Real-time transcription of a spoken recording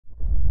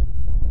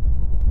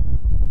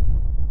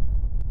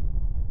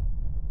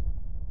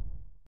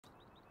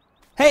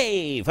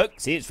Hey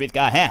folks, it's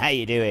Frithgar here, how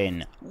you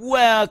doing?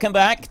 Welcome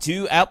back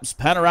to Alps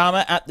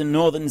Panorama at the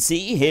Northern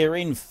Sea here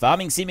in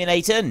Farming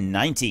Simulator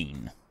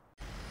 19.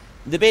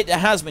 The bit that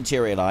has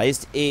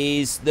materialised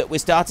is that we're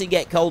starting to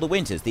get colder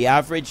winters. The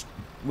average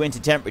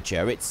winter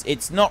temperature,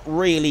 it's not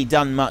really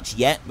done much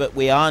yet, but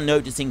we are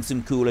noticing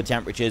some cooler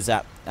temperatures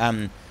at,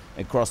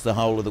 across the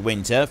whole of the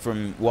winter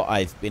from what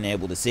I've been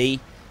able to see.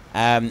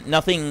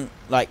 Nothing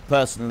like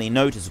personally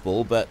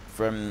noticeable, but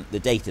from the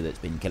data that's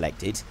been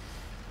collected.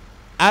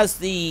 As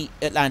the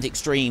Atlantic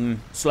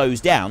stream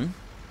slows down,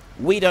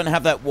 we don't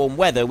have that warm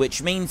weather,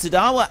 which means that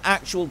our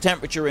actual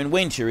temperature in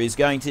winter is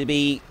going to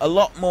be a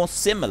lot more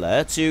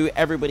similar to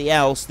everybody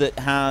else that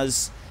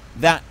has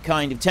that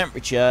kind of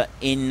temperature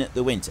in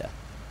the winter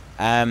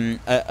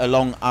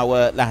along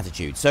our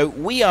latitude. So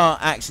we are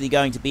actually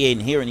going to be in,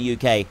 here in the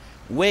UK,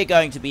 we're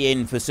going to be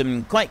in for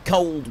some quite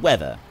cold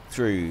weather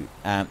through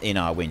in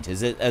our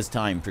winters as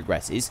time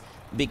progresses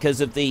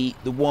because of the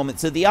warmth.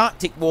 So the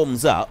Arctic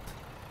warms up,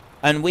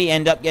 and we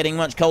end up getting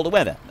much colder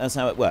weather. That's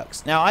how it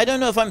works. Now, I don't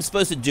know if I'm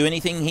supposed to do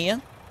anything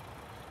here.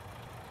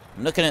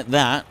 I'm looking at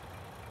that.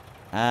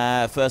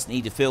 First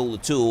need to fill the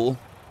tool.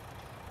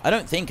 I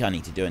don't think I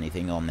need to do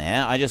anything on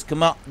there. I just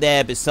come up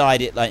there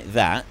beside it like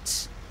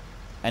that.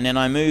 And then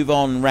I move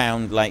on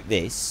round like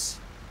this.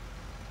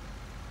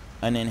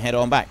 And then head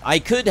on back. I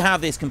could have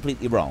this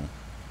completely wrong.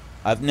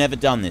 I've never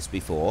done this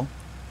before.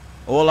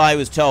 All I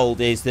was told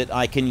is that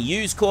I can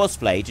use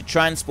courseplay to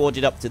transport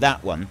it up to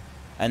that one.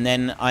 And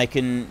then I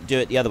can do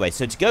it the other way.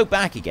 So to go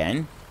back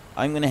again,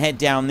 I'm going to head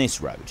down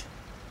this road.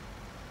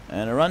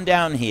 And I run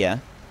down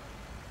here.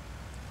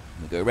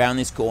 We go around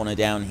this corner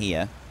down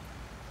here.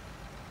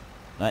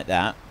 Like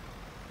that.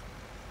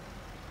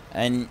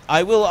 And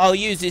I'll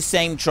use this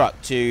same truck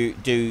to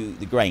do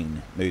the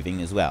grain moving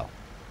as well.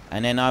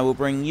 And then I will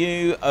bring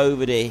you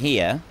over to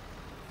here.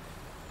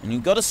 And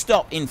you've got to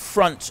stop in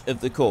front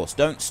of the course.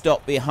 Don't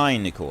stop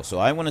behind the course. So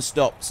I want to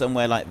stop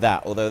somewhere like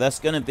that. Although that's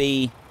going to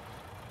be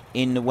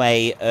in the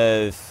way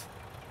of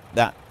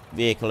that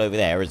vehicle over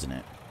there, isn't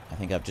it? I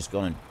think I've just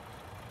gone and...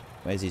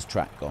 Where's his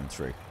track gone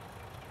through?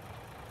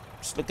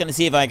 Just looking to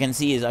see if I can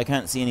see his... I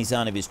can't see any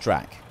sign of his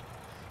track.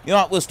 You know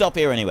what? We'll stop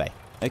here anyway.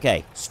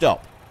 Okay,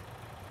 stop.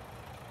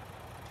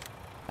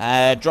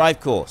 Drive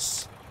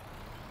course.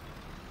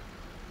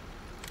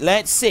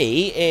 Let's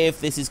see if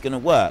this is going to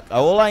work.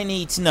 All I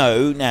need to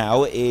know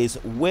now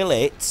is, will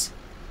it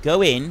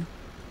go in,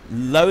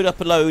 load up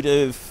a load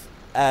of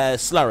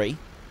slurry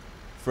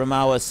from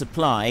our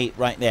supply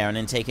right there, and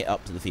then take it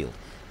up to the field.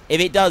 If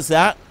it does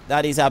that,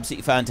 that is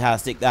absolutely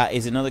fantastic. That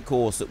is another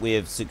course that we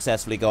have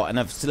successfully got, and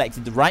I've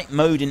selected the right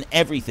mode and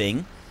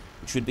everything,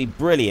 which would be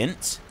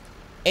brilliant.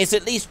 It's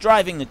at least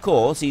driving the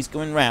course. He's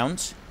going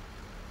round.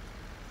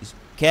 He's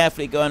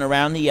carefully going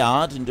around the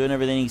yard and doing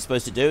everything he's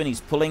supposed to do, and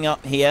he's pulling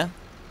up here.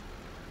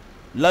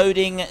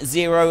 Loading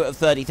 0 of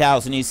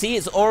 30,000. You see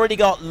it's already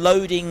got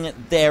loading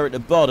there at the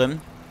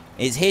bottom.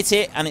 It's hit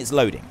it, and it's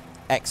loading.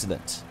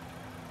 Excellent.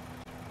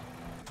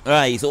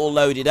 Alright, he's all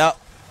loaded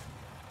up.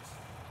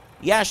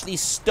 He actually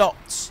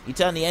stopped. He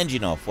turned the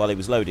engine off while he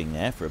was loading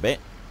there for a bit.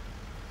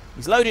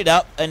 He's loaded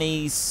up and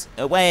he's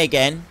away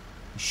again.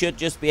 He should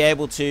just be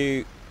able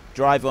to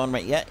drive on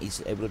right yet.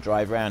 He's able to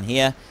drive around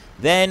here.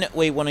 Then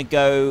we want to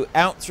go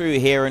out through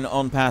here and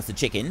on past the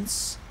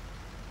chickens,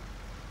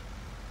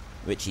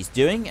 which he's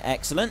doing.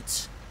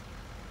 Excellent.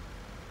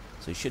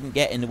 So he shouldn't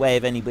get in the way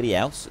of anybody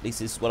else. At least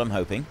this is what I'm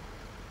hoping.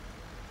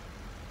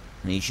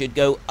 And he should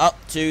go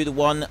up to the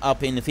one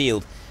up in the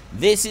field.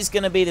 This is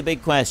going to be the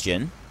big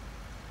question.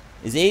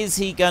 Is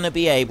he going to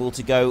be able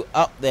to go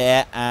up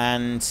there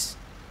and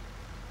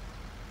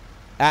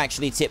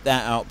actually tip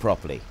that out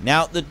properly?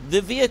 Now, the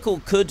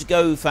vehicle could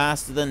go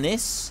faster than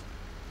this.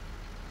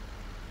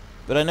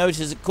 But I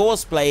notice that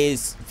courseplay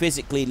is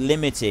physically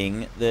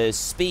limiting the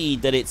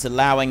speed that it's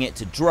allowing it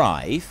to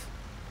drive.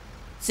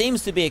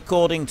 Seems to be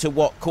according to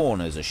what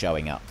corners are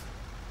showing up.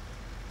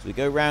 So we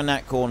go around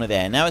that corner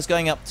there. Now it's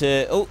going up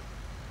to... Oh,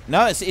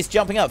 no, it's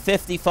jumping up.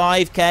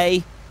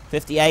 55k,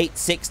 58,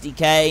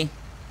 60k.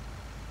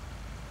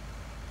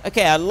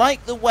 Okay, I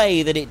like the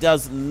way that it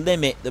does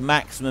limit the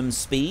maximum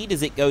speed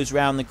as it goes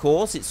around the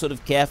course. It's sort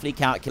of carefully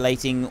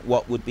calculating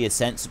what would be a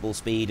sensible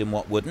speed and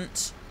what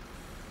wouldn't.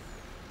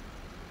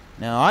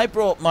 Now, I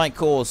brought my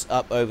course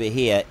up over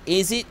here.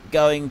 Is it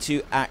going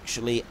to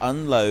actually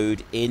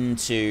unload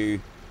into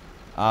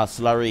our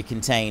slurry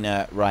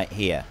container right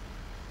here?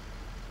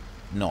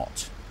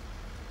 Not.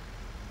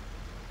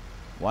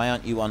 Why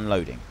aren't you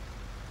unloading?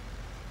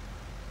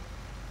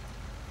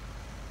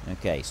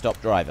 Okay,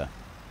 stop driver.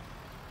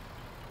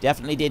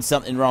 Definitely did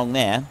something wrong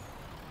there.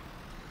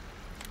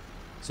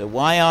 So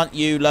why aren't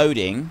you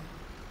loading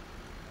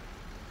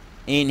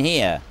in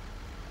here?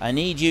 I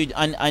need you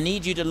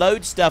to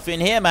load stuff in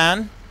here,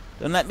 man.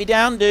 Don't let me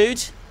down,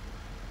 dude.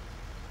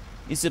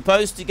 You're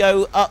supposed to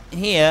go up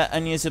here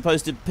and you're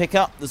supposed to pick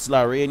up the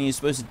slurry and you're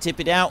supposed to tip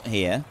it out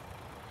here.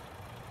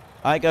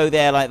 I go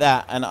there like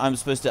that and I'm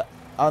supposed to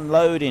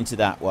unload into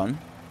that one.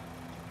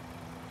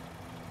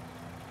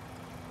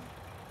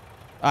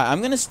 Alright, I'm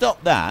going to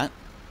stop that.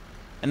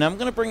 And I'm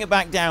going to bring it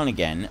back down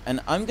again, and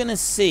I'm going to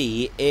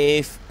see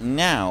if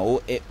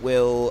now it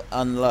will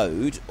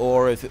unload,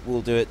 or if it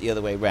will do it the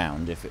other way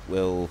round, if it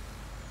will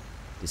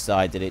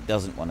decide that it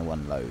doesn't want to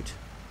unload.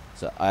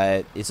 So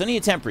it's only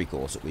a temporary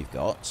course that we've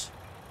got.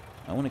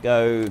 I want to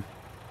go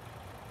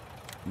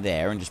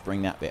there and just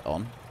bring that bit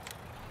on.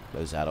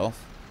 Close that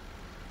off.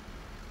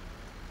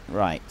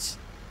 Right.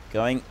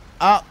 Going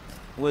up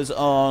was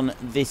on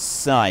this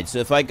side. So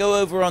if I go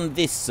over on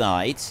this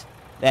side,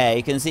 there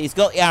you can see it's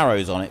got the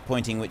arrows on it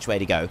pointing which way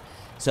to go.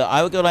 So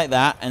I would go like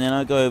that, and then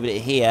I'll go over to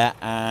here,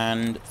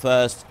 and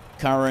first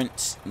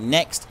current,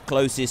 next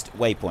closest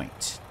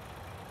waypoint.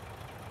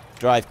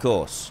 Drive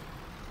course.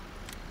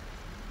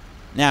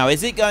 Now,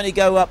 is it going to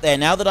go up there?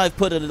 Now that I've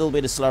put a little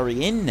bit of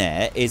slurry in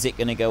there, is it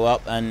going to go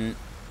up and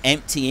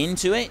empty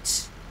into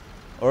it?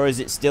 Or is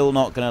it still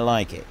not going to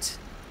like it?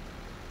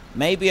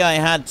 Maybe I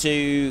had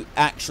to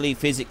actually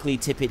physically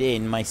tip it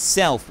in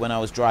myself when I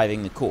was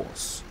driving the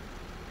course.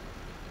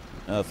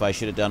 I don't know if I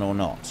should have done or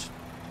not.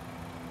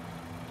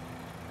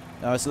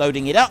 Now it's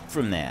loading it up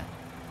from there.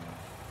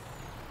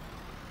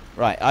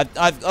 Right,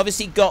 I've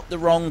obviously got the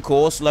wrong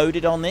course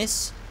loaded on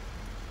this.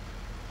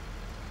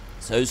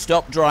 So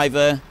stop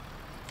driver,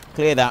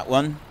 clear that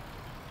one.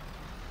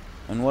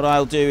 And what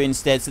I'll do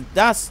instead, so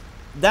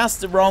that's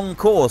the wrong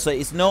course. So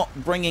it's not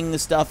bringing the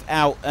stuff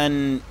out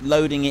and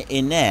loading it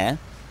in there.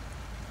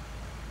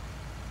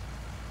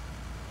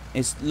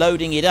 It's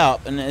loading it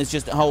up and it's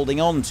just holding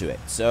on to it.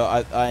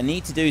 So I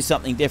need to do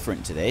something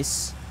different to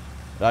this.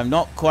 But I'm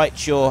not quite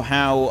sure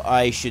how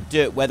I should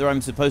do it. Whether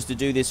I'm supposed to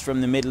do this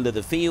from the middle of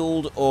the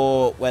field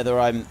or whether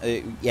I'm...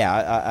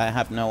 I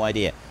have no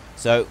idea.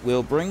 So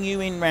we'll bring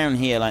you in round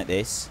here like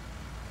this.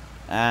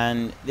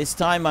 And this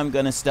time I'm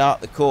going to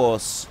start the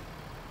course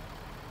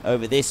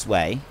over this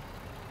way.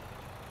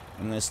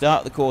 I'm going to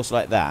start the course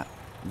like that.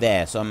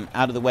 There, so I'm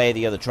out of the way of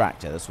the other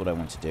tractor. That's what I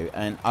want to do.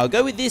 And I'll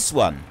go with this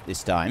one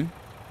this time.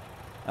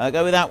 I'll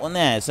go with that one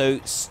there. So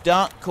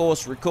start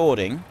course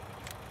recording.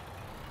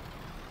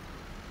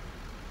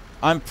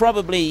 I'm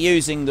probably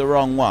using the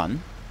wrong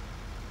one.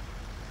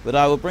 But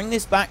I will bring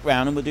this back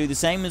round and we'll do the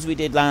same as we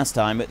did last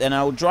time. But then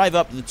I will drive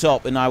up to the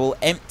top and I will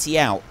empty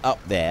out up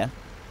there.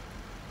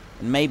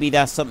 And maybe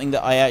that's something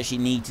that I actually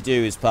need to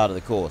do as part of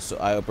the course. So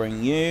I will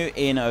bring you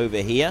in over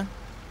here.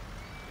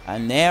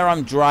 And there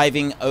I'm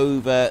driving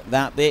over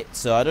that bit.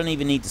 So I don't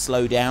even need to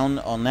slow down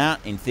on that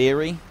in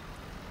theory.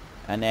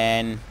 And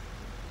then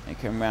I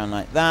come around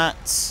like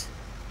that.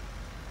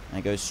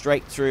 I go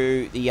straight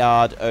through the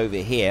yard over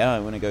here. I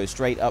want to go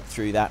straight up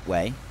through that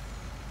way.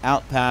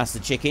 Out past the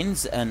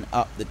chickens and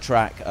up the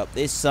track up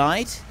this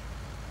side.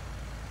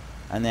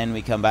 And then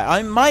we come back.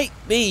 I might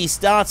be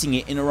starting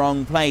it in the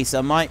wrong place.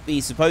 I might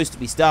be supposed to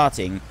be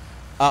starting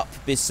up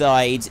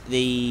beside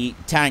the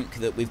tank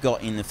that we've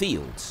got in the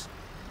fields.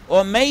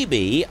 Or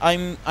maybe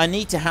I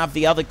need to have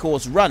the other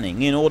course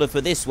running in order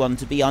for this one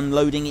to be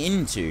unloading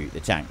into the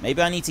tank.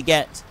 Maybe I need to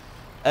get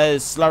a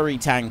slurry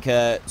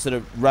tanker sort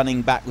of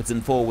running backwards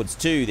and forwards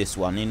to this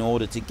one in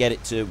order to get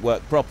it to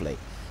work properly.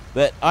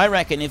 But I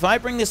reckon if I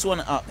bring this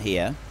one up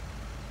here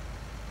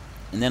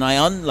and then I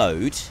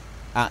unload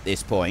at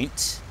this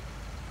point,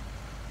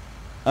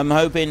 I'm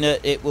hoping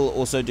that it will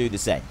also do the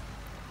same.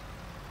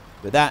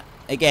 But that,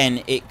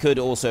 again, it could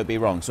also be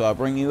wrong. So I'll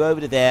bring you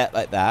over to there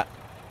like that.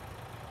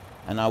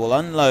 And I will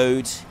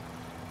unload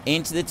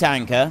into the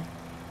tanker.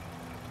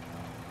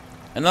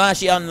 And I'll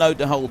actually unload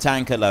the whole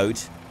tanker load.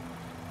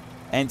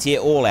 Empty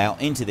it all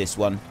out into this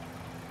one.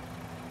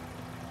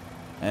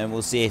 And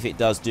we'll see if it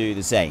does do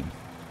the same.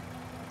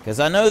 Because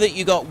I know that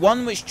you got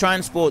one which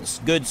transports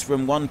goods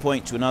from one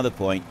point to another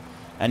point.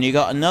 And you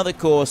got another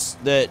course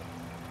that...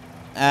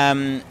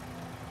 well,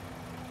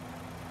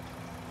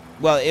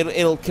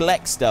 it'll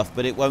collect stuff,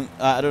 but it won't...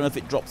 I don't know if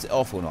it drops it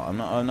off or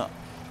not.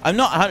 I'm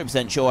not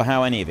 100% sure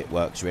how any of it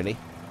works, really.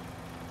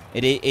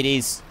 It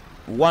is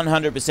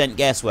 100%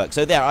 guesswork.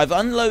 So there, I've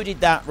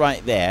unloaded that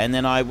right there, and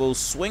then I will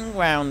swing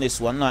round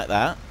this one like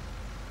that.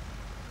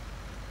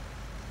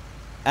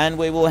 And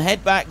we will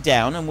head back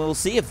down, and we'll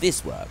see if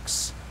this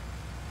works.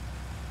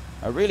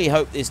 I really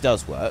hope this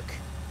does work.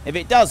 If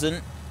it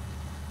doesn't,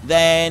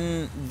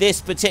 then this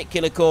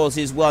particular course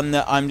is one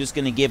that I'm just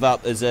going to give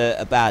up as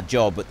a bad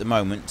job at the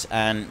moment,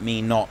 and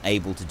me not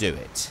able to do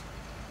it.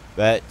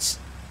 But...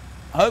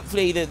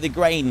 hopefully the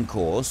grain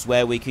course,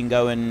 where we can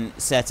go and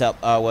set up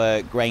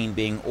our grain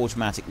being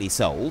automatically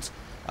sold,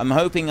 I'm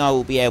hoping I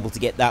will be able to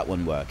get that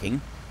one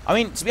working. I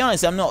mean, to be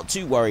honest, I'm not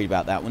too worried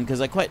about that one, because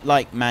I quite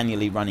like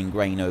manually running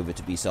grain over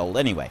to be sold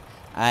anyway.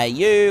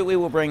 We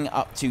will bring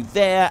up to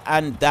there,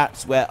 and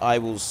that's where I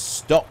will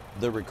stop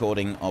the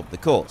recording of the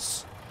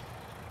course.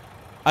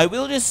 I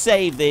will just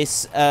save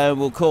this.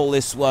 We'll call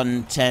this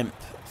one Temp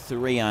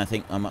 3, I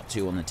think I'm up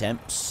to on the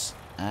temps.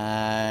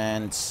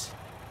 And...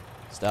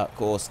 start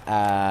course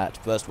at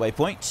first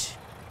waypoint.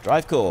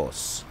 Drive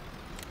course.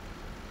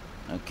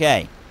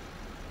 Okay.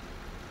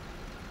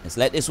 Let's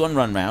let this one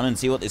run round and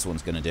see what this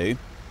one's going to do.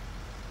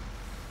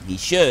 He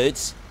should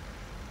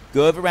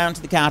go over round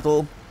to the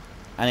cattle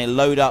and it'll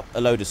load up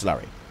a load of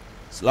slurry.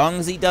 As long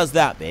as he does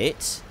that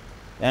bit,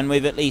 then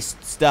we've at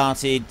least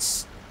started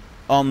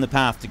on the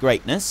path to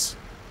greatness.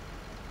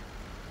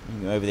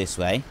 Go over this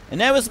way. And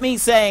there was me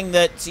saying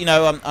that, you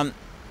know,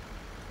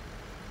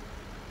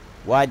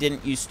 why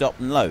didn't you stop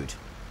and load?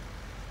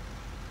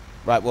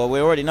 Right, well, we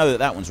already know that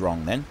that one's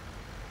wrong then.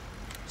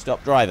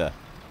 Stop driver.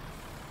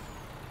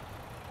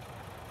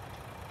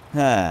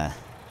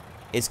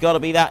 It's got to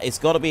be that. It's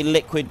got to be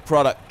liquid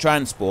product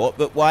transport.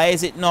 But why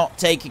is it not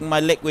taking my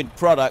liquid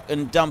product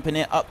and dumping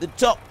it up the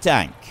top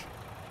tank?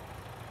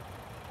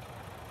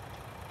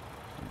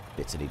 I'm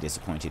bitterly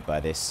disappointed by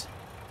this.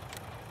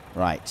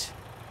 Right.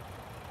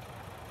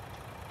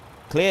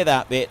 Clear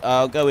that bit.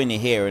 I'll go into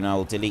here and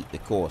I'll delete the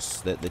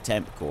course, the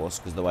temp course,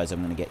 because otherwise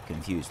I'm going to get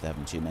confused with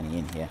having too many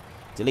in here.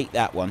 Delete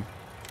that one.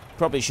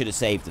 Probably should have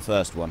saved the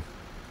first one.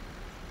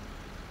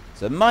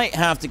 So I might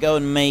have to go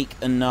and make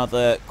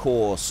another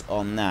course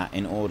on that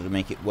in order to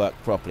make it work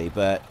properly.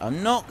 But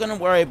I'm not going to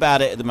worry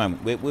about it at the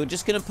moment. We're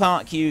just going to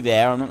park you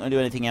there. I'm not going to do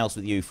anything else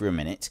with you for a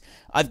minute.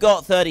 I've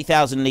got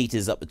 30,000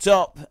 litres up the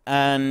top.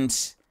 And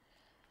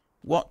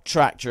what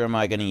tractor am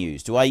I going to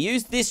use? Do I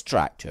use this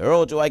tractor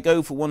or do I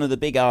go for one of the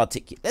big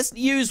articulated? Let's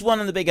use one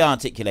of the big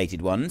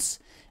articulated ones.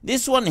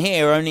 This one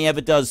here only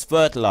ever does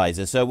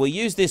fertilizer. So we'll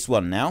use this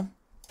one now.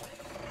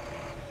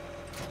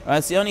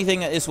 That's the only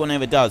thing that this one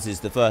ever does is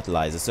the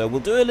fertilizer. So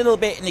we'll do a little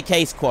bit in the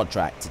case quad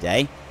track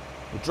today.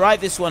 We'll drive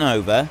this one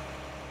over.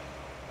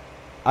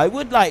 I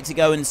would like to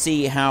go and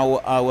see how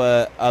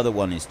our other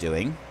one is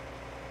doing.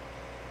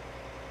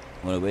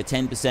 Well, we're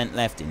 10%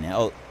 left in there.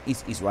 Oh,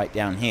 he's right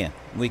down here.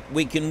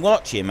 We can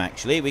watch him,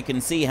 actually. We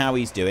can see how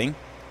he's doing.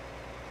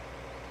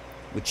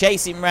 We're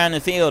chasing him around the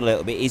field a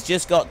little bit. He's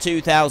just got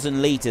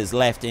 2,000 litres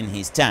left in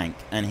his tank.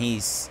 And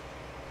he's,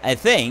 I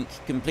think,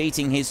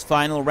 completing his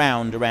final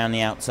round around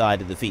the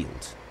outside of the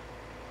field.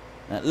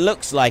 That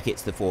looks like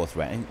it's the fourth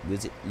round.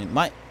 It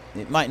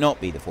might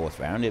not be the fourth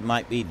round. It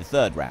might be the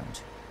third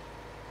round.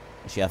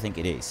 Actually, I think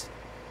it is.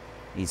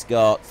 He's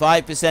got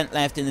 5%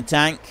 left in the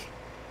tank.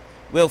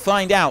 We'll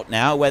find out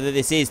now whether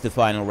this is the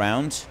final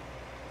round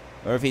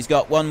or if he's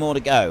got one more to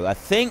go. I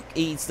think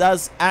he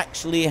does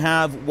actually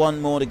have one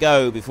more to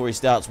go before he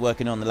starts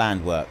working on the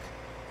land work.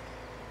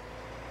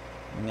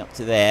 Coming up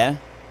to there.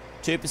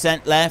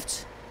 2%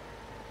 left.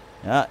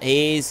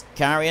 He's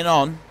carrying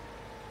on.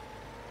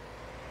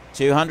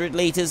 200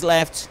 litres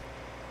left.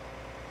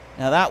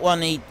 Now that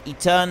one, he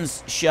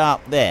turns sharp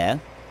there.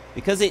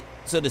 Because it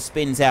sort of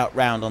spins out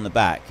round on the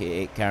back,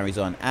 it carries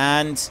on.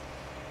 And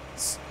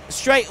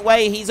straight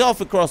away, he's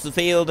off across the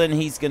field and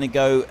he's going to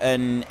go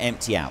and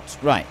empty out.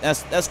 Right,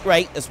 that's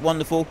great. That's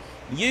wonderful.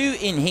 You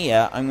in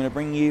here, I'm going to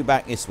bring you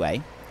back this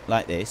way,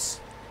 like this.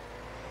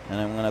 And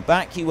I'm going to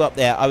back you up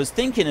there. I was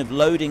thinking of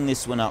loading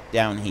this one up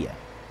down here.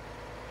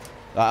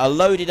 I'll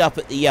load it up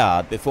at the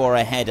yard before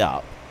I head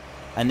up.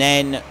 And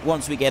then,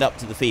 once we get up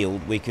to the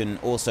field, we can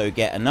also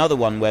get another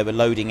one where we're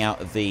loading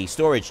out of the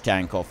storage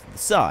tank off the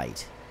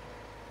side.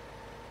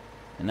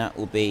 And that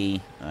will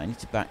be... I need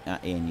to back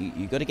that in.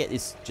 You've got to get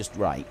this just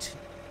right.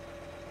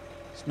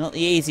 It's not the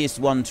easiest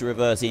one to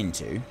reverse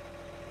into.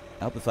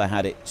 Help if I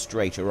had it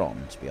straighter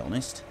on, to be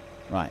honest.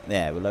 Right,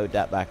 there. We'll load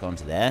that back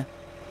onto there.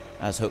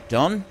 That's hooked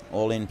on.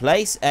 All in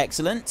place.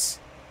 Excellent.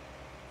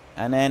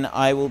 And then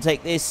I will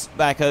take this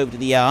back over to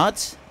the yard.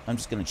 I'm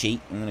just going to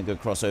cheat. I'm going to go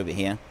across over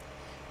here.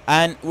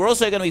 And we're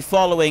also going to be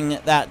following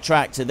that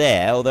tractor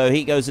there, although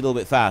he goes a little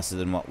bit faster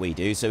than what we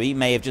do. So he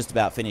may have just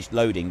about finished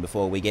loading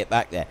before we get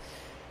back there.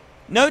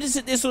 Notice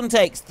that this one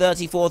takes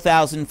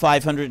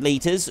 34,500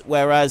 litres,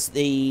 whereas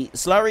the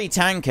slurry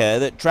tanker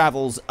that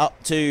travels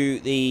up to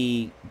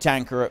the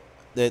tanker,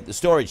 the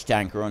storage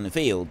tanker on the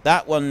field,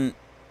 that one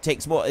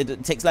takes more.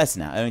 It takes less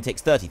than that. It only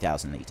takes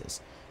 30,000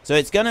 litres. So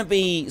it's going to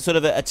be sort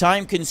of a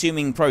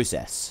time-consuming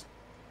process.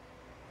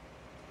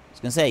 I was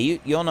going to say,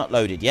 you're not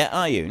loaded yet,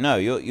 are you? No,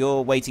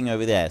 you're waiting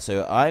over there.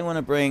 So I want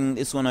to bring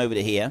this one over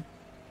to here.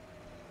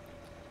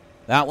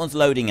 That one's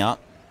loading up.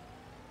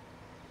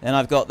 Then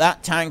I've got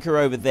that tanker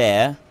over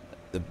there,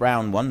 the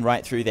brown one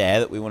right through there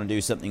that we want to do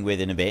something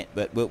with in a bit.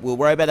 But we'll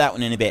worry about that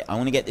one in a bit. I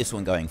want to get this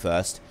one going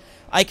first.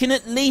 I can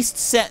at least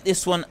set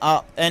this one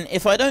up. And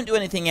if I don't do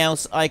anything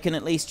else, I can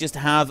at least just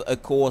have a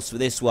course for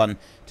this one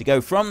to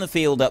go from the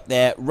field up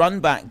there, run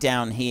back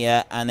down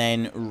here, and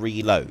then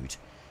reload.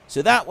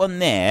 So that one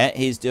there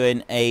is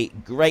doing a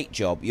great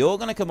job. You're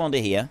going to come onto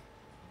here.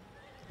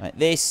 Like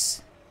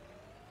this.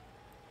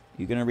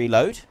 You're going to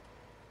reload.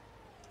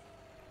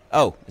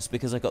 Oh, it's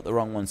because I got the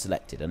wrong one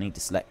selected. I need to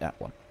select that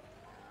one.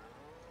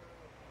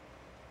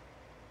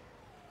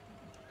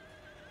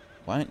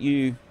 Why aren't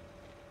you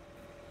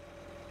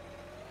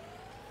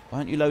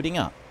loading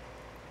up?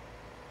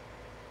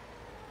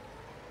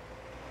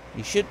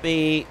 You should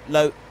be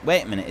load.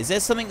 Wait a minute. Is there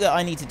something that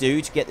I need to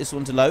do to get this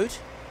one to load?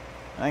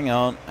 Hang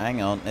on,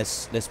 hang on.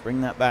 Let's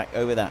bring that back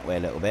over that way a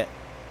little bit.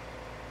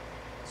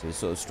 So it's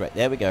sort of straight.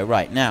 There we go.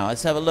 Right, now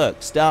let's have a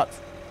look. Start.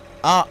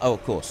 Oh,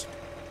 of course.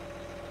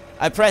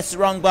 I pressed the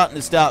wrong button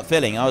to start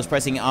filling. I was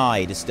pressing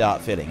I to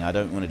start filling. I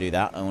don't want to do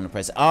that. I want to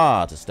press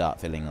R to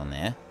start filling on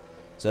there.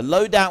 So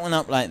load that one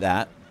up like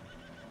that.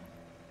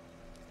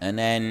 And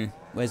then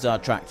Where's our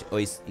tractor? Oh,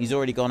 he's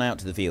already gone out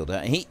to the field.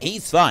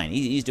 He's fine.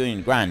 He's doing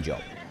a grand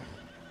job.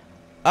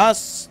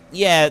 Us,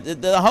 yeah,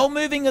 the whole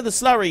moving of the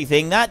slurry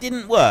thing, that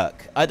didn't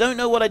work. I don't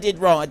know what I did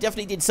wrong. I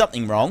definitely did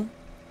something wrong.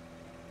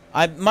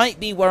 I might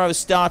be where I was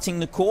starting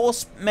the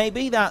course,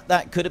 maybe.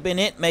 That could have been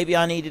it. Maybe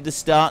I needed to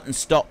start and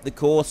stop the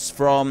course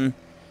from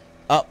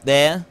up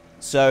there.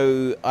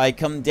 So I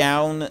come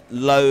down,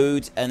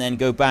 load, and then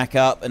go back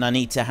up, and I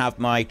need to have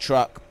my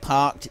truck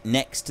parked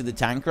next to the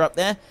tanker up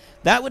there.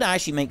 That would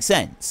actually make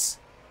sense.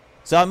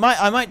 So I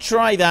might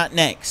try that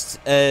next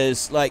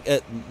as like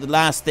the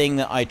last thing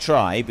that I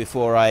try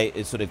before I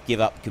sort of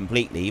give up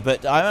completely.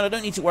 But I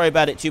don't need to worry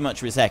about it too much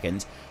for a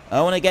second.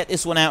 I want to get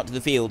this one out to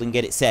the field and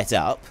get it set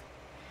up.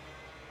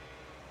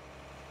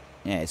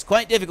 Yeah, it's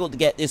quite difficult to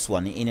get this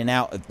one in and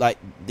out of like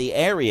the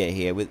area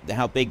here with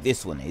how big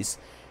this one is.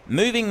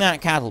 Moving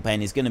that cattle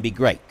pen is going to be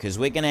great because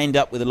we're going to end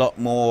up with a lot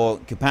more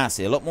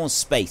capacity, a lot more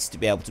space to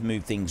be able to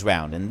move things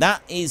around. And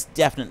that is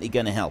definitely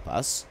going to help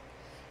us.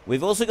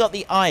 We've also got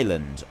the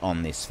island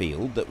on this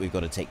field that we've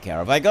got to take care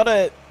of. I got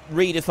to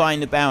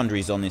redefine the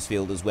boundaries on this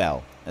field as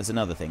well. That's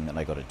another thing that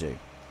I got to do.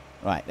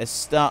 Right, let's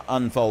start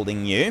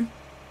unfolding you.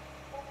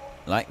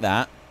 Like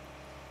that.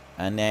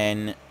 And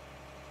then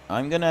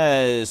I'm going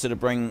to sort of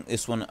bring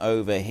this one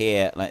over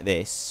here like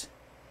this.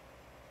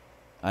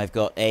 I've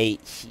got a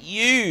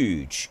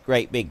huge,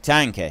 great big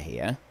tanker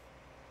here.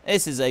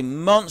 This is a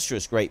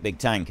monstrous, great big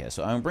tanker.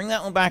 So I'm going to bring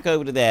that one back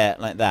over to there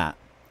like that.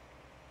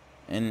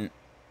 And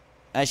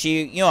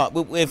actually, you know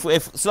what,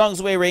 if as long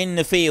as we're in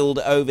the field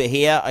over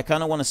here, I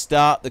kind of want to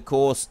start the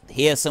course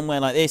here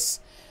somewhere like this.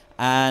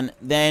 And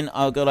then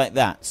I'll go like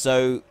that.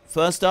 So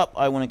first up,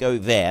 I want to go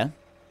there.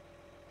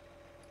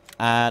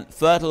 And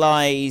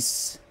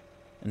fertilize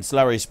and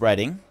slurry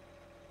spreading.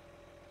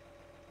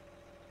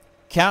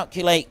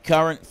 Calculate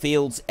current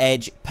field's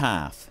edge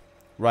path.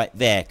 Right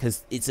there,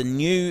 because it's a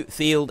new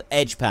field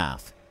edge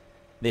path.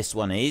 This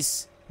one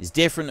is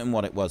different than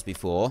what it was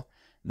before.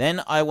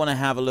 Then I want to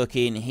have a look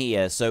in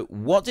here. So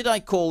what did I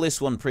call this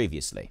one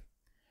previously?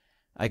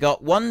 I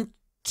got 1,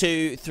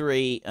 2,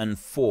 3, and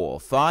 4.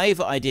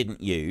 5 I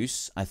didn't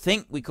use. I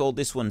think we called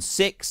this one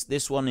 6.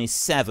 This one is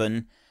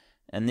 7.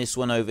 And this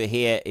one over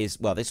here is,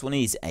 well, this one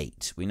is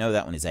 8. We know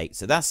that one is 8.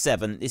 So that's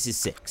 7. This is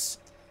 6.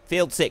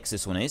 Field 6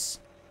 this one is.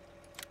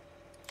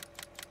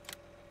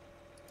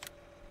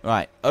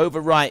 Right.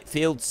 Overwrite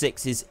field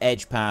 6's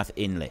edge path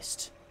in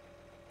list.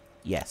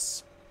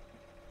 Yes.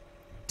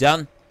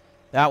 Done.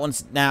 That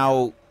one's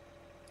now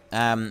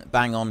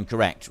bang on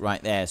correct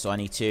right there. So I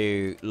need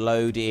to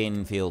load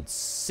in field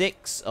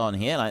 6 on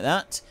here like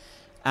that.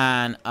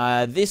 And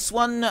this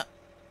one,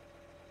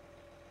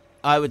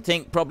 I would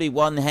think probably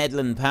one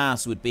headland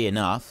pass would be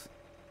enough.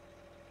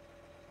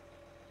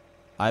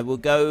 I will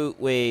go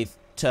with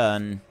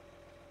turn,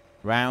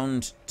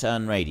 round,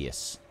 turn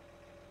radius.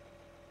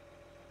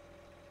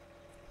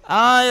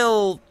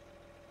 Well,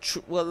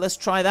 let's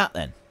try that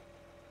then.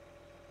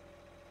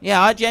 Yeah,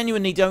 I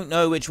genuinely don't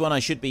know which one I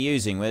should be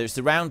using. Whether it's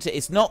the round...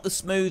 It's not the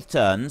smooth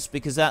turns,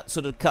 because that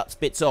sort of cuts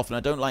bits off, and I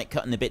don't like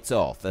cutting the bits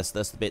off. That's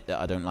the bit that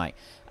I don't like.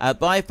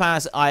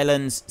 Bypass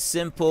islands,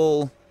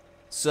 simple,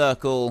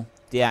 circle,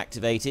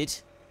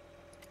 deactivated.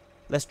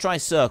 Let's try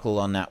circle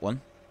on that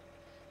one.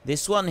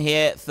 This one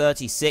here,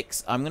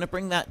 36. I'm going to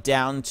bring that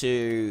down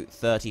to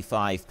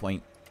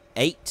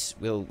 35.8.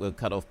 We'll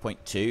cut off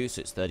 0.2,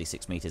 so it's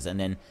 36 meters. And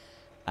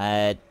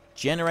then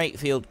generate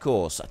field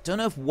course. I don't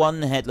know if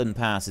one headland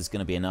pass is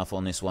going to be enough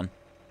on this one.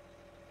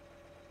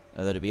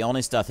 Although, to be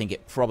honest, I think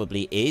it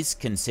probably is,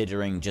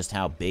 considering just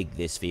how big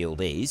this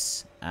field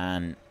is.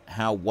 And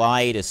how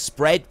wide a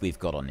spread we've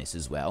got on this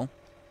as well.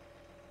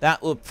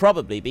 That will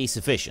probably be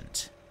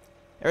sufficient.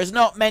 There is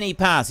not many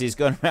passes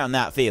going around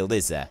that field,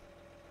 is there?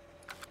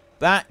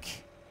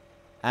 Back.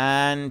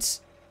 And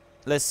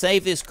let's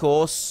save this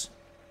course.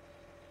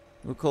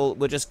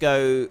 We'll just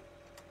go...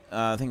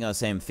 I think I was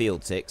saying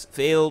field 6.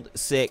 Field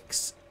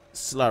 6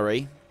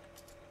 slurry.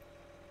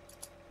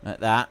 Like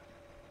that.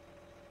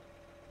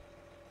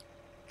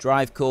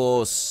 Drive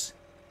course.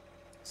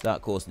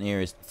 Start course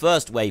nearest.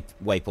 First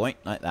waypoint.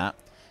 Like that.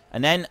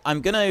 And then I'm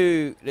going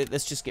to...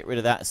 Let's just get rid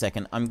of that a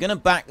second. I'm going to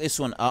back this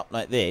one up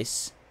like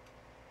this.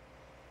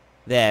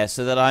 There.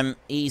 So that I'm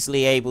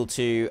easily able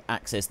to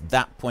access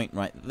that point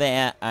right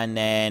there. And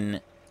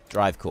then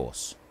drive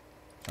course.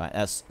 Right.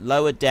 That's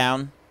lowered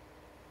down.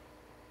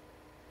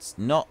 It's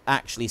not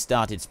actually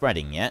started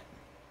spreading yet.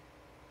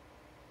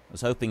 I was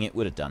hoping it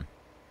would have done.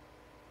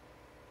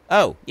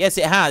 Oh, yes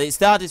it has. It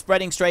started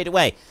spreading straight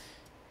away.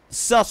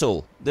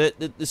 Subtle.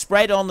 The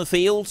spread on the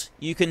field,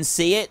 you can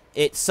see it.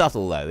 It's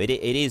subtle though. It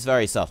is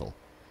very subtle.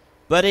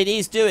 But it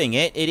is doing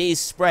it. It is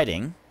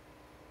spreading.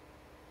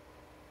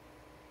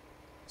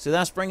 So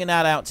that's bringing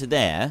that out to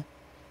there.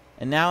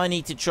 And now I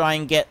need to try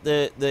and get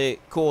the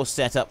course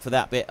set up for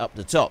that bit up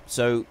the top.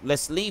 So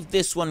let's leave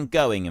this one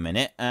going a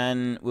minute.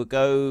 And we'll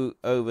go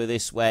over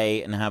this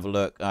way and have a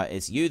look.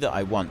 It's you that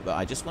I want, but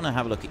I just want to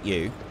have a look at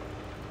you.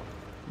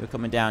 You're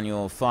coming down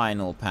your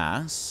final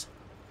pass.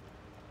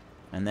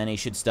 And then he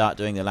should start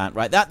doing the land.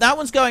 Right, that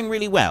one's going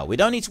really well. We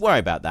don't need to worry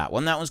about that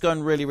one. That one's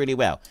going really, really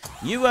well.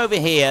 You over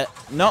here,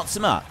 not so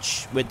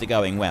much with the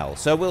going well.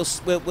 So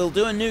we'll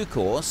do a new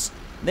course.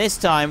 This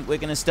time, we're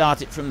going to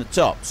start it from the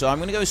top. So I'm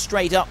going to go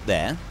straight up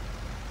there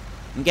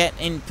and get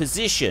in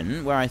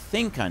position where I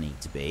think I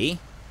need to be.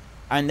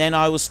 And then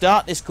I will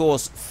start this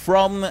course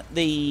from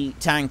the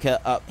tanker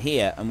up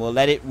here, and we'll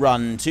let it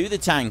run to the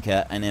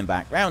tanker and then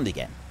back round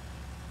again.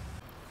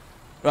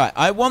 Right,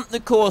 I want the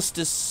course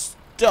to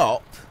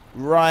stop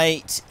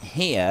right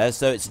here,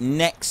 so it's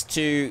next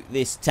to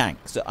this tank.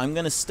 So I'm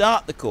going to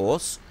start the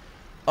course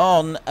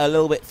on a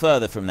little bit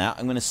further from that.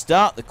 I'm going to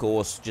start the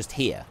course just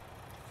here.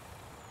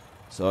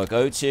 So I'll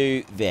go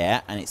to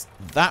there, and it's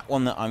that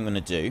one that I'm going to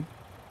do.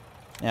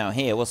 Now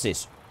here, what's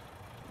this?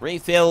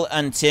 Refill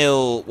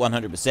until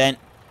 100%.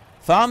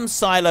 Farm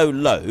silo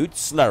load,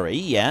 slurry,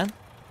 yeah.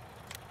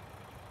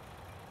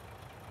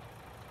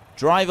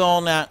 Drive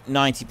on at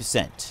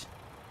 90%.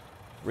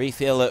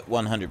 Refill at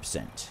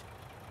 100%.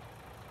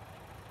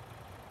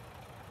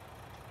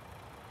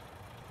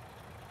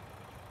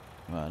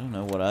 Well, I don't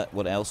know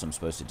what else I'm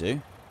supposed to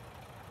do.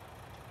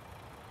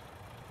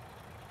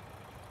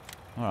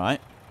 Alright.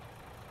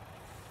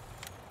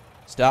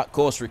 Start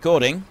course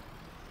recording.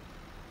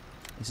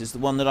 This is the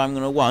one that I'm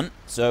going to want.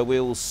 So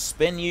we'll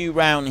spin you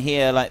round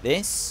here like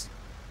this.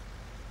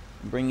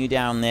 And bring you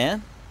down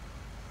there.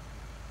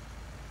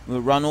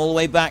 We'll run all the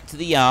way back to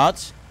the yard.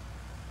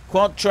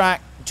 Quad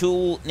track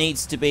tool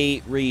needs to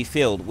be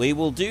refilled. We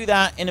will do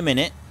that in a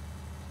minute.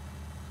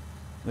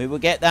 We will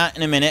get that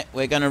in a minute.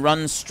 We're going to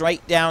run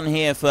straight down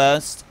here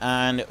first.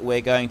 And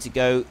we're going to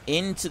go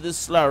into the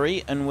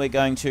slurry. And we're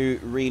going to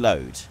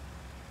reload.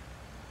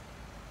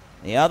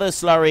 The other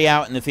slurry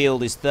out in the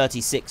field is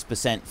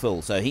 36%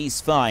 full, so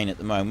he's fine at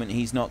the moment.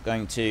 He's not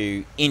going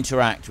to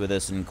interact with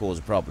us and cause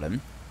a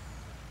problem.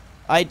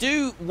 I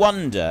do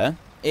wonder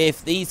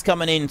if these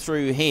coming in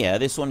through here,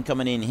 this one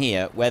coming in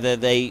here, whether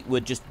they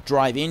would just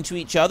drive into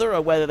each other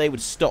or whether they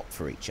would stop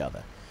for each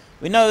other.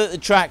 We know that the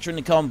tractor and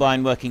the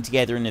combine working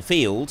together in the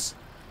fields,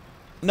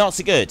 not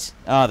so good,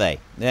 are they?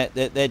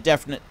 They're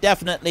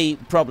definitely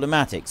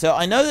problematic. So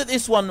I know that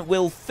this one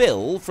will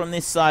fill from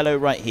this silo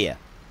right here.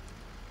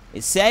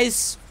 It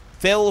says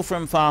fill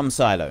from farm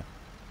silo.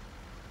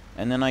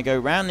 And then I go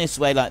round this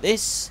way like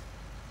this.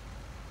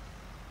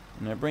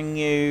 And I bring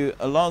you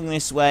along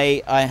this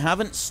way. I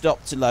haven't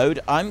stopped to load.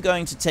 I'm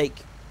going to take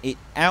it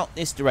out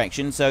this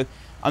direction. So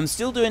I'm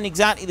still doing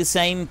exactly the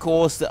same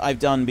course that I've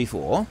done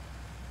before.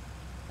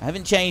 I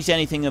haven't changed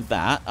anything of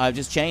that. I've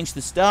just changed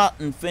the start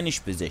and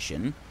finish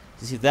position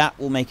to see if that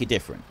will make a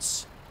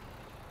difference.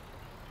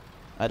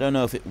 I don't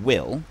know if it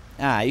will.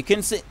 You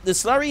can see the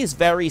slurry is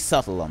very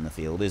subtle on the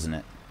field, isn't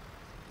it?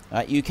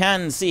 You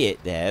can see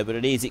it there, but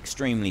it is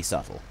extremely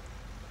subtle.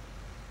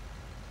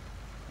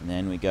 And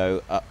then we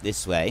go up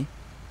this way.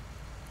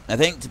 I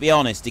think, to be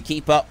honest, to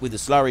keep up with the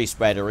slurry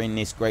spreader in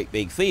this great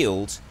big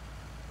field,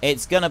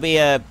 it's going to be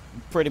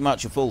pretty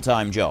much a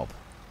full-time job.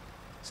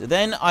 So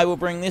then I will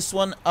bring this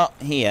one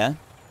up here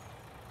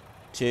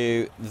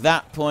to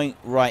that point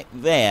right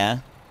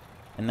there,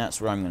 and that's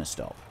where I'm going to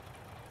stop.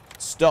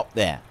 Stop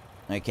there.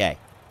 Okay.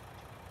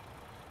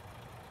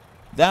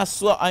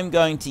 That's what I'm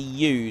going to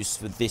use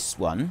for this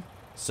one.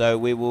 So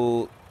we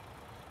will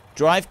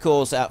drive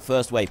course at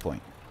first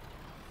waypoint.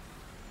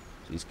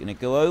 So he's going to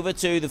go over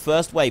to the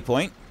first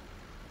waypoint.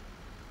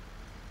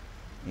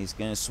 He's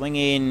going to swing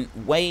in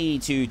way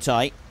too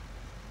tight.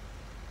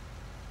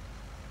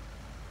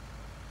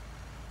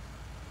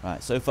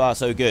 Right, so far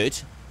so good.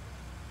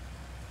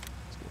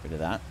 Let's get rid of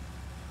that.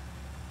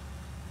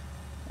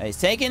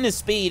 He's taking the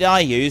speed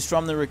I used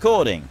from the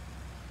recording.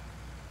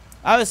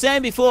 I was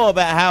saying before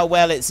about how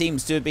well it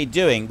seems to be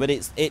doing, but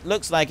it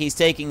looks like he's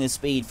taking the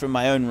speed from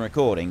my own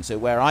recording. So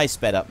where I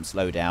sped up and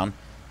slowed down,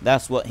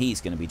 that's what he's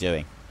going to be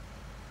doing.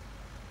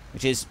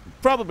 Which is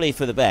probably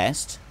for the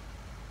best.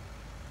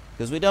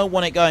 Because we don't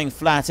want it going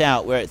flat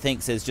out where it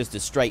thinks there's just a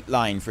straight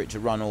line for it to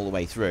run all the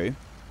way through.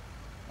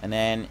 And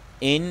then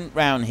in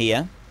round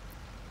here.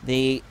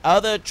 The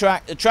other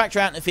the tractor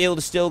out in the field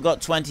has still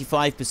got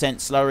 25%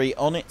 slurry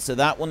on it. So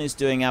that one is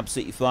doing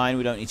absolutely fine.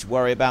 We don't need to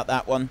worry about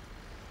that one.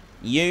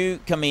 You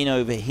come in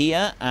over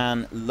here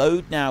and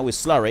load now with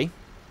slurry.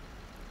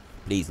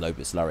 Please load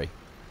with slurry.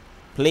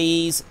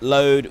 Please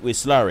load with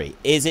slurry.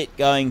 Is it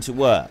going to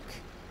work?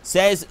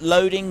 Says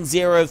loading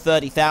 0 of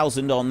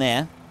 30,000 on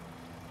there.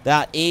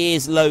 That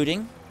is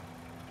loading.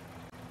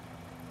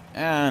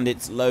 And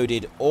it's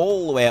loaded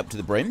all the way up to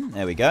the brim.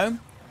 There we go.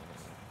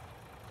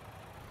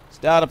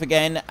 Start up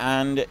again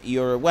and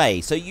you're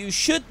away. So you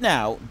should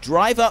now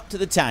drive up to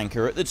the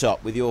tanker at the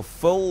top with your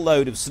full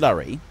load of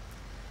slurry.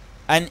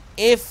 And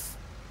if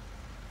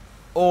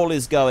all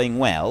is going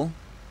well,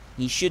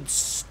 he should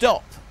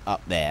stop up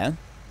there,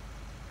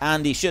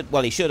 and he should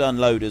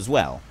unload as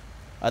well.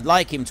 I'd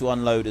like him to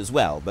unload as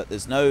well, but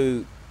there's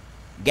no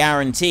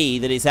guarantee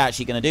that it's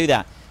actually going to do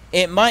that.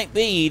 It might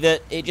be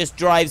that it just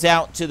drives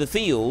out to the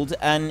field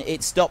and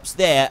it stops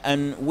there,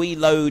 and we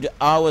load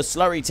our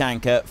slurry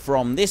tanker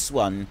from this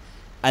one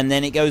and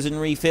then it goes and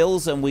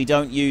refills, and we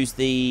don't use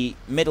the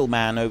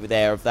middleman over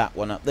there of that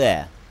one up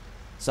there.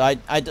 So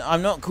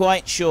I'm not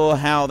quite sure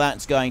how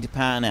that's going to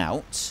pan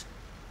out.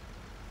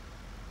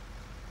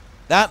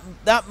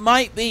 That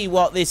might be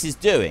what this is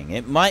doing.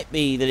 It might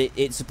be that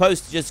it's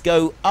supposed to just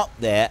go up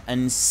there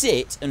and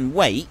sit and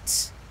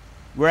wait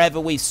wherever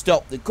we've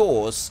stopped the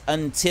course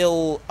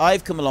until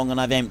I've come along and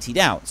I've emptied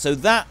out. So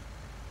that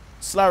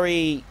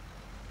slurry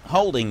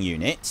holding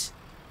unit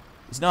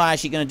is not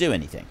actually going to do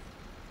anything.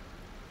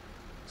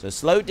 So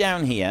slow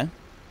down here.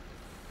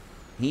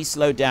 He's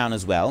slowed down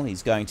as well.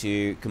 He's going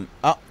to come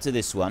up to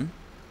this one.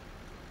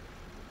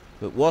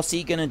 But what's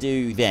he going to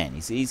do then?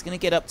 He's going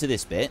to get up to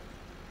this bit.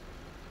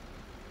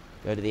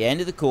 Go to the end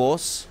of the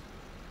course.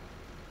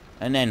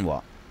 And then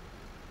what?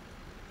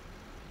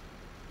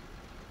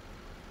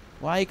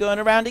 Why are you going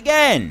around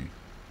again?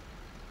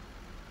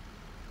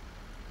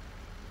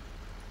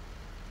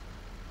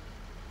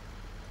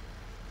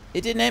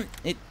 It didn't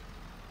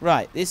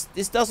right, this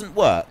doesn't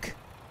work.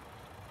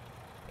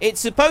 It's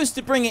supposed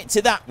to bring it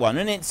to that one,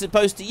 and it's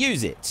supposed to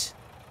use it.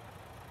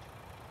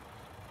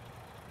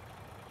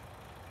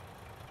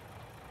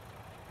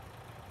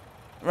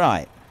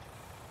 Right.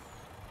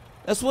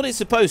 That's what it's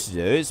supposed to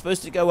do. It's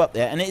supposed to go up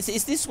there, and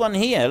it's this one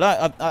here.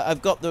 Like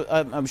I've got the.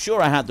 I'm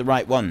sure I had the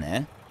right one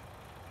there.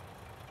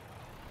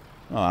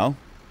 Oh well.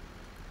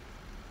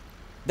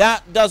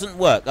 That doesn't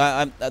work.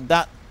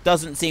 That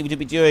doesn't seem to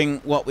be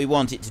doing what we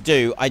want it to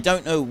do. I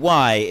don't know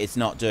why it's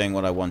not doing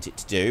what I want it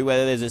to do.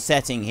 Whether there's a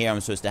setting here I'm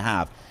supposed to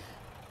have.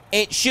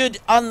 It should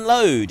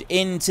unload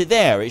into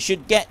there. It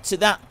should get to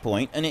that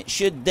point, and it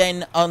should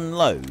then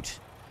unload.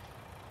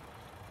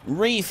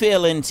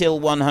 Refill until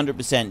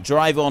 100%.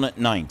 Drive on at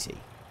 90.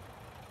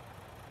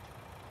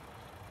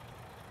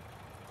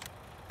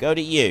 Go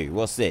to U.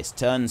 What's this?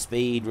 Turn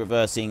speed,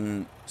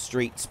 reversing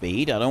street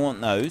speed. I don't want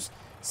those.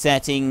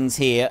 Settings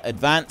here.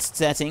 Advanced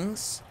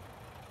settings.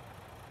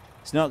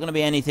 It's not going to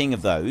be anything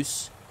of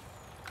those.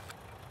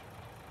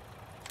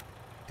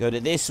 Go to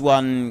this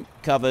one.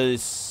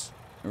 Covers,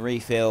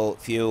 refill,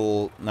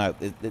 fuel. No,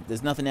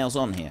 there's nothing else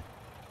on here.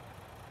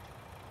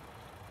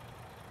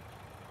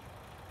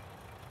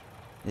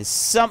 There's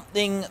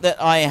something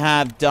that I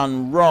have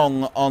done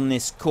wrong on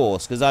this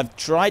course, because I've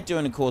tried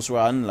doing a course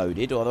where I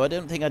unloaded, although I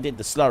don't think I did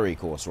the slurry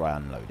course where I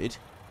unloaded.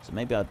 So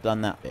maybe I've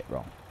done that bit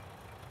wrong.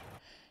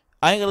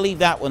 I'm going to leave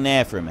that one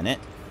there for a minute.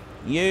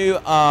 You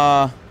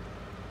are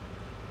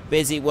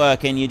busy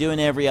working. You're doing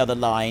every other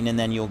line, and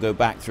then you'll go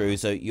back through.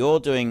 So you're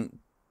doing...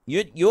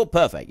 You're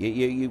perfect.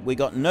 We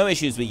got no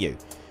issues with you.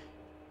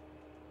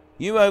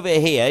 You over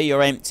here,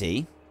 you're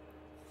empty.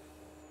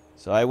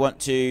 So I want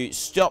to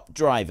stop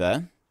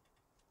driver.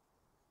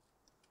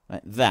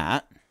 Like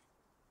that.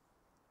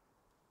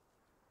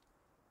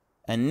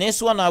 And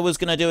this one I was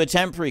going to do a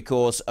temporary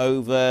course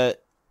over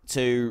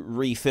to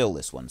refill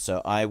this one.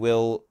 So I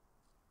will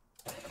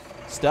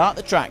start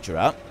the tractor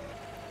up.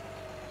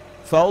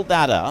 Fold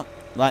that up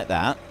like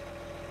that.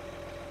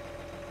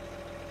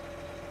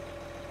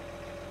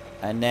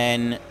 And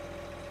then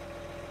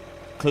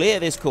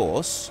clear this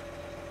course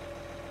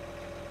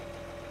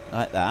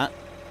like that.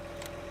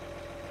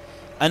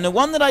 And the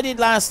one that I did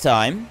last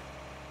time...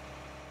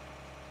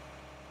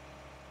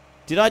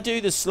 Did I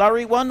do the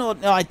slurry one? Or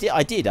no, I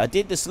did. I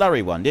did the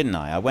slurry one, didn't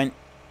I? I went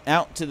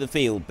out to the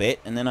field bit,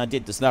 and then I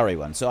did the slurry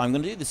one. So I'm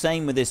going to do the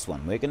same with this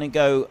one. We're going to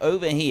go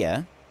over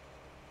here.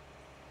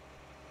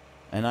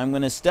 And I'm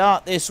going to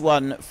start this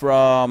one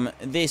from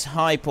this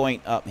high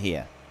point up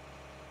here.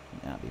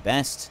 That'd be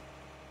best.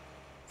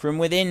 From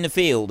within the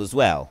field as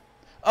well.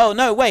 Oh,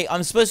 no, wait.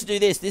 I'm supposed to do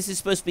this. This is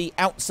supposed to be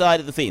outside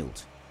of the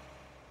field.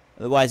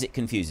 Otherwise, it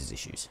confuses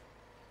issues.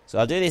 So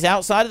I'll do this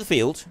outside of the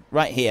field,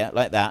 right here,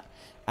 like that.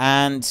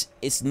 And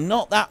it's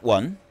not that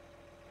one.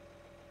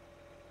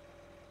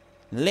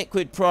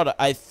 Liquid product.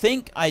 I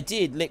think I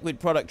did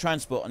liquid product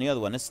transport on the other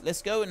one.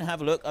 Let's go and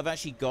have a look. I've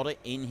actually got it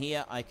in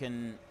here. I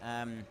can...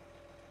 yeah.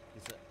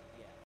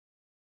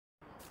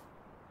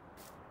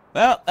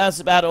 Well, that's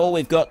about all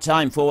we've got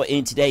time for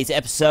in today's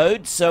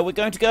episode. So we're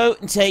going to go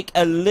and take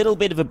a little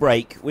bit of a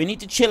break. We need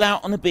to chill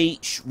out on the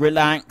beach,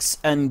 relax,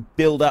 and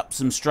build up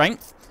some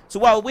strength. So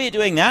while we're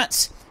doing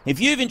that... If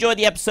you've enjoyed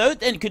the episode,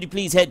 then could you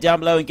please head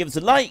down below and give us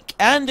a like?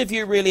 And if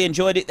you really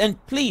enjoyed it, then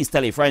please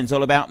tell your friends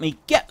all about me.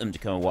 Get them to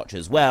come and watch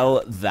as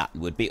well. That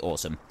would be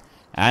awesome.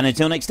 And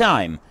until next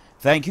time,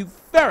 thank you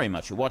very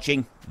much for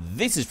watching.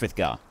 This is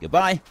Frithgar.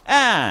 Goodbye,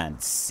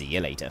 and see you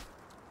later.